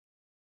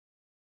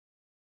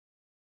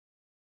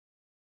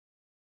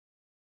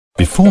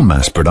Before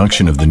mass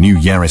production of the new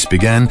Yaris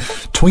began,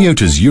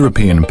 Toyota's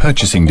European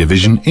purchasing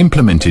division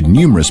implemented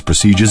numerous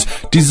procedures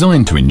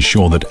designed to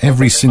ensure that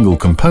every single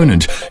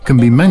component can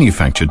be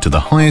manufactured to the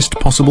highest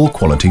possible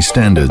quality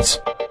standards.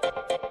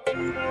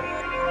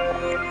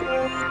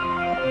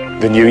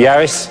 The new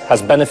Yaris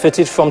has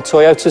benefited from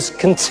Toyota's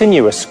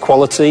continuous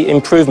quality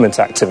improvement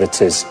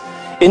activities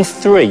in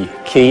three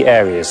key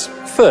areas.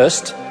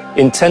 First,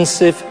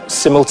 intensive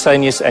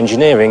simultaneous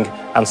engineering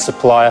and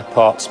supplier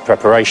parts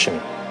preparation.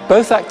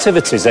 Both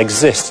activities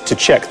exist to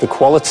check the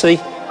quality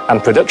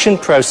and production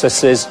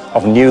processes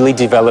of newly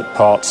developed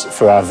parts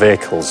for our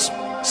vehicles.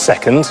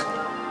 Second,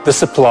 the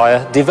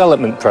Supplier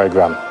Development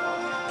Programme.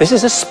 This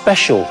is a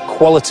special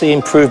quality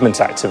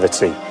improvement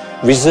activity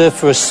reserved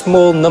for a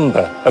small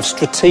number of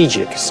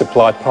strategic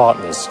supply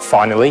partners.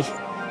 Finally,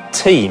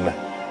 TEAM,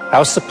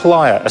 our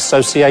supplier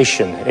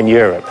association in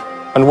Europe.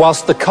 And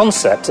whilst the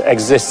concept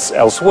exists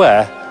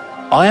elsewhere,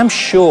 I am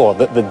sure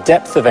that the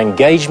depth of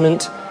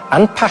engagement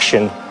and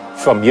passion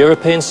from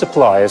European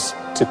suppliers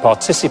to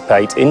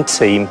participate in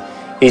TEAM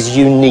is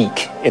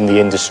unique in the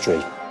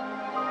industry.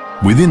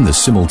 Within the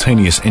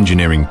simultaneous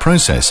engineering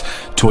process,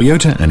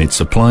 Toyota and its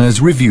suppliers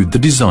reviewed the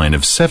design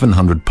of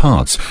 700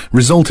 parts,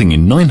 resulting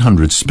in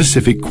 900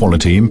 specific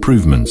quality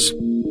improvements.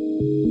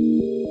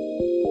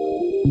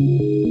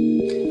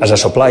 As a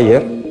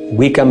supplier,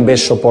 we can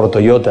best support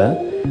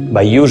Toyota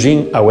by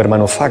using our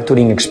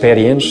manufacturing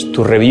experience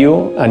to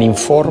review and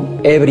inform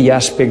every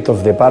aspect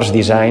of the parts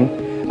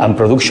design and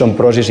production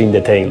process in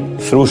detail.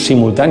 Through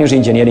simultaneous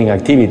engineering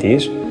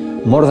activities,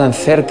 more than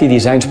 30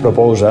 design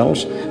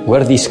proposals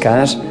were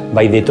discussed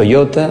by the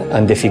Toyota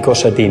and the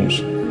Ficosa teams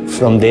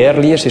from the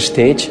earliest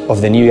stage of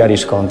the new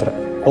Yaris contract.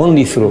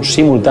 Only through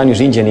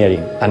simultaneous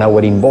engineering and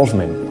our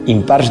involvement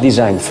in parts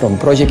design from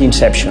project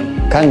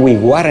inception can we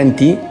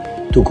guarantee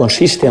to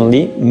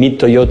consistently meet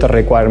Toyota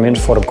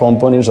requirements for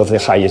components of the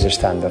highest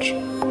standards.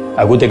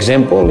 A good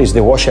example is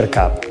the washer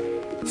cap,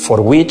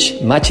 for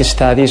which much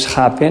studies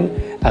happened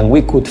and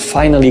we could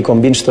finally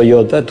convince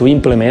Toyota to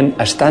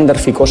implement a standard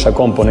Ficosa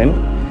component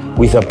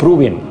with a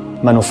proven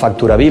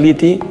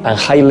manufacturability and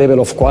high level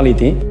of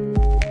quality.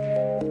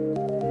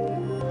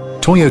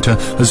 Toyota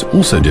has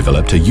also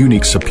developed a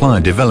unique supplier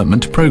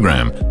development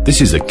program.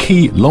 This is a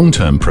key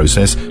long-term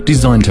process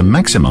designed to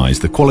maximize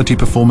the quality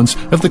performance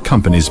of the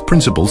company's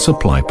principal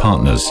supply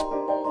partners.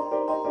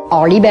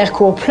 Our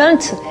Libercourt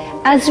plant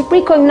has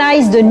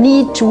recognized the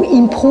need to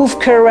improve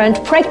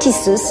current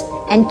practices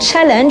and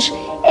challenge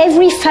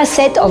every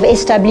facet of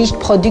established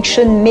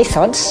production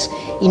methods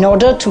in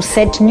order to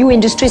set new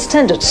industry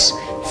standards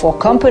for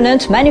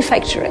component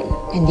manufacturing.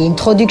 And the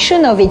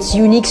introduction of its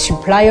unique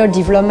supplier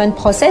development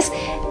process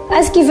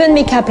has given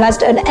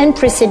Mecaplast an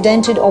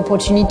unprecedented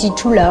opportunity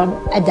to learn,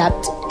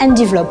 adapt, and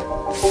develop.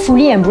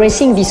 Fully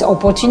embracing this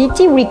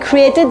opportunity, we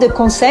created the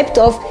concept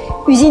of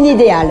Usine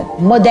Idéale,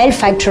 model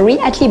factory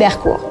at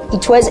Libercourt.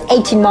 It was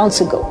 18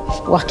 months ago.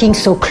 Working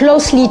so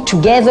closely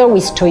together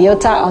with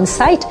Toyota on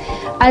site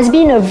has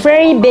been a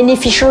very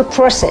beneficial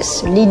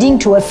process, leading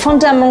to a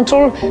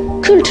fundamental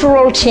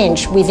cultural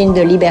change within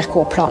the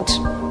Libercourt plant.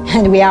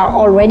 And we are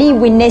already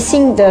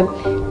witnessing the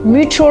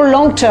mutual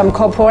long-term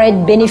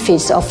corporate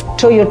benefits of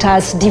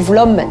Toyota's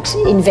development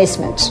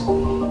investment.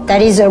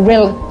 That is a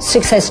real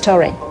success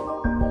story.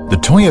 The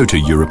Toyota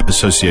Europe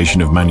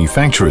Association of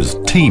Manufacturers,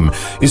 TEAM,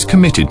 is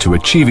committed to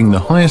achieving the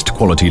highest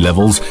quality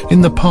levels in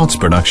the parts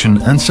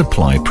production and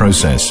supply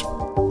process.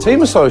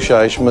 TEAM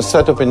Association was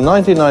set up in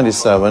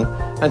 1997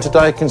 and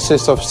today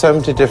consists of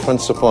 70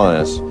 different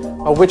suppliers,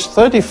 of which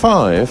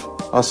 35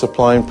 are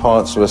supplying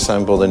parts to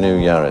assemble the new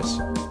Yaris.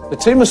 The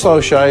TEAM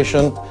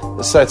Association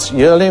sets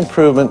yearly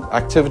improvement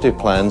activity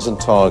plans and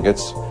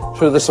targets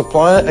through the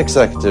Supplier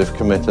Executive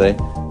Committee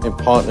in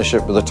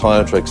partnership with the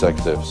Toyota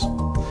executives.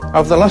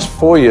 Over the last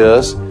 4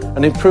 years,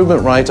 an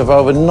improvement rate of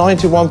over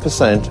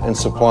 91% in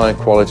supplier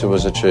quality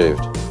was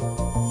achieved,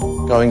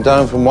 going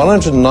down from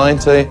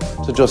 190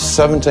 to just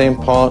 17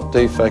 part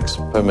defects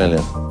per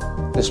million.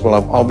 This will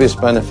have obvious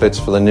benefits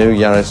for the new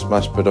Yaris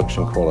mass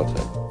production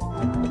quality.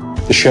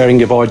 The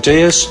sharing of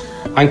ideas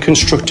and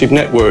constructive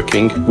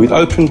networking with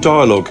open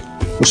dialogue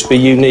must be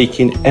unique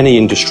in any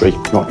industry,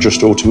 not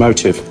just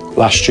automotive.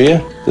 Last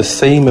year, the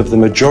theme of the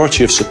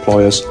majority of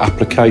suppliers'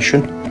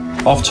 application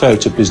of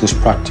Toyota business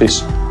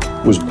practice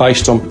was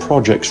based on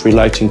projects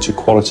relating to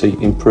quality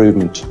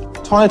improvement.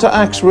 Toyota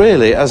acts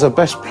really as a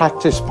best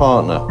practice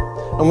partner,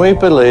 and we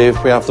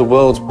believe we have the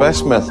world's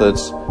best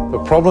methods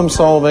for problem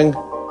solving,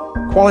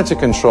 quality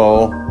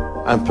control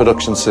and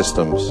production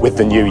systems. With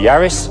the new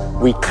Yaris,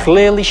 we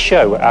clearly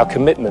show our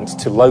commitment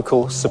to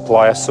local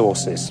supplier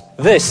sources.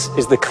 This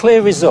is the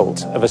clear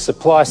result of a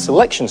supplier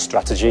selection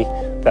strategy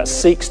that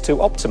seeks to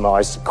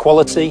optimize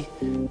quality,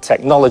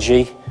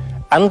 technology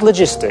and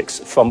logistics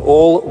from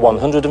all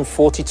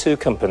 142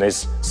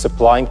 companies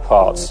supplying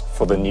parts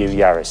for the new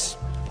Yaris.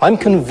 I'm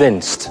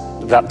convinced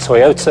that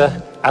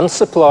Toyota and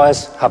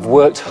suppliers have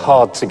worked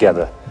hard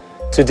together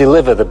to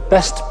deliver the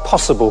best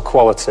possible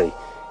quality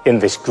in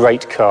this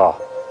great car,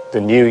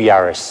 the new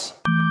Yaris.